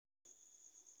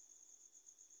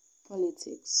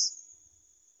Politics.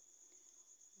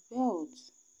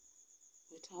 Wealth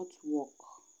without work,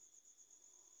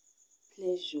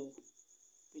 pleasure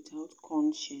without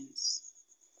conscience,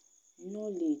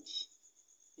 knowledge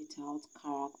without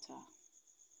character,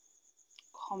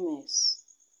 commerce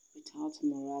without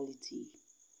morality,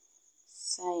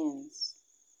 science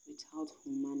without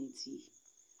humanity,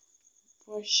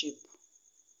 worship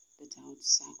without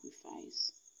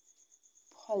sacrifice,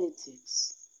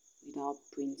 politics without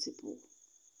principle.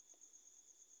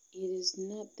 It is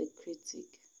not the critic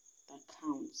that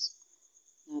counts,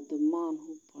 not the man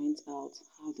who points out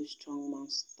how the strong man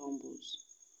stumbles,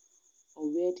 or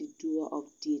where the doer of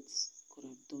deeds could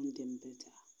have done them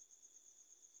better.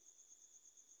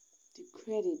 The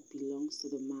credit belongs to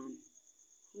the man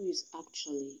who is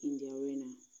actually in the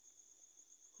arena,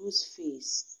 whose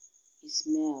face is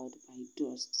marred by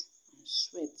dust and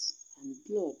sweat and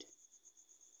blood,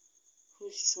 who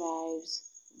strives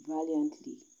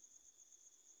valiantly,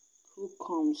 who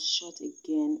comes short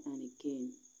again and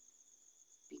again,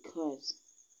 because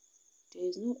there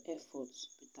is no effort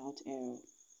without error,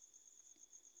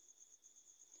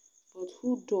 but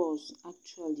who does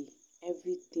actually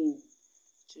everything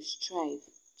to strive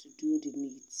to do the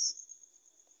needs,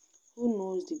 who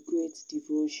knows the great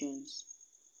devotions,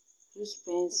 who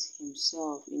spends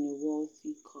himself in a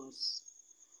worthy cause,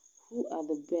 who at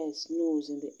the best knows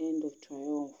in the end of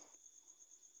triumph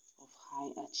of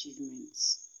high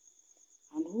achievements,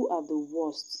 and who at the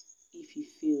worst, if he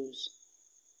fails,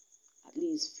 at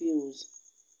least fails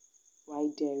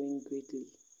while daring greatly,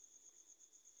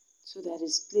 so that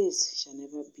his place shall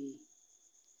never be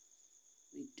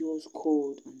with those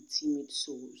cold and timid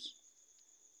souls,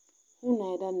 who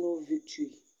neither know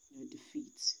victory nor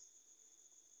defeat.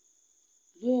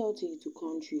 Loyalty to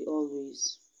country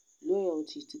always,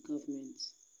 loyalty to government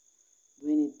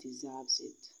when it deserves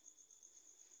it.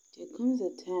 There comes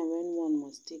a time when one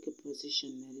must take a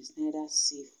position that is neither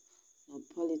safe nor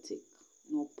politic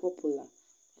nor popular,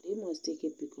 but he must take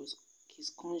it because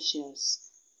his conscience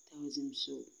tells him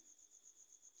so.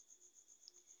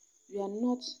 You are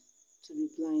not to be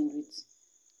blind with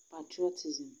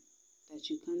patriotism that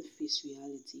you can't face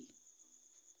reality.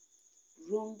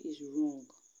 Wrong is wrong,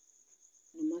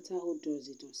 no matter who does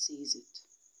it or says it.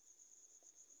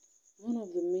 One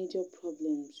of the major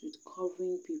problems with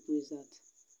covering people is that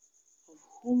of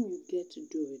whom you get to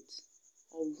do it,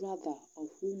 or rather of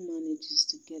who manages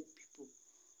to get people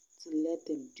to let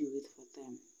them do it for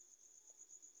them.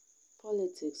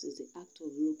 Politics is the act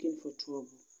of looking for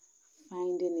trouble,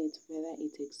 finding it whether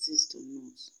it exists or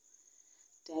not,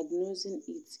 diagnosing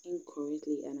it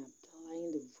incorrectly and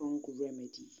applying the wrong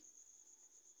remedy.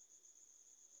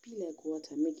 Be like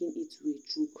water making its way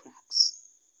through cracks.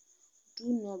 Do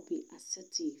not be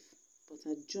assertive, but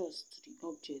adjust to the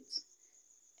object,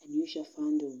 and you shall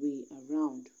find a way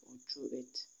around or through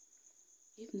it.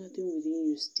 If nothing within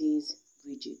you stays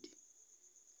rigid,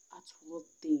 outward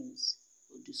things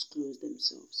will disclose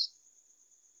themselves.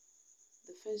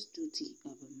 The first duty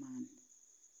of a man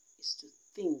is to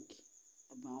think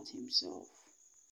about himself.